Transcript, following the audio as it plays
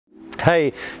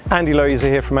Hey, Andy.loizou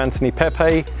here from Anthony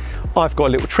Pepe. I've got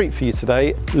a little treat for you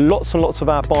today. Lots and lots of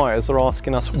our buyers are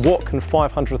asking us, what can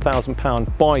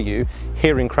 £500,000 buy you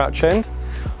here in Crouch End?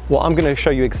 Well, I'm going to show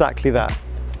you exactly that.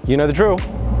 You know the drill.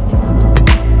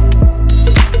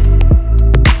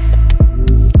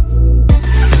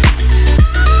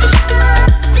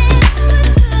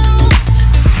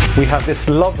 We have this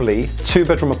lovely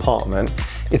 2-bedroom apartment.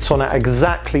 It's on at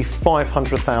exactly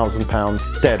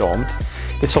 £500,000 dead on.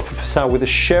 It's offered for sale with a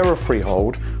share of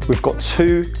freehold. We've got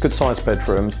 2 good sized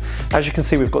bedrooms. As you can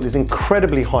see, we've got these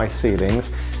incredibly high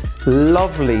ceilings,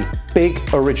 lovely big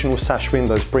original sash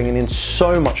windows bringing in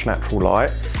so much natural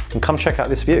light. And come check out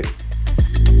this view.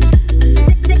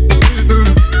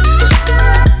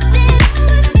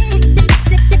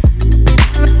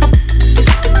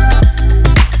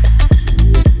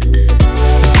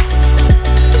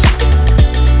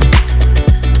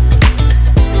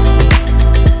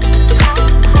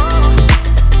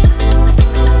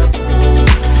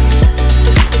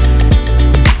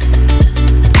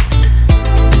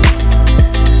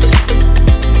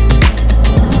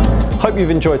 Hope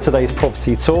you've enjoyed today's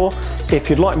property tour. If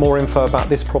you'd like more info about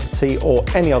this property or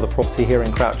any other property here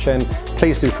in Crouch End,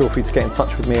 please do feel free to get in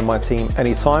touch with me and my team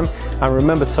anytime. And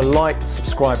remember to like,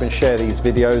 subscribe and share these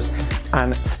videos,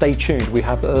 and stay tuned. We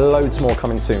have loads more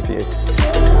coming soon for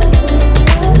you.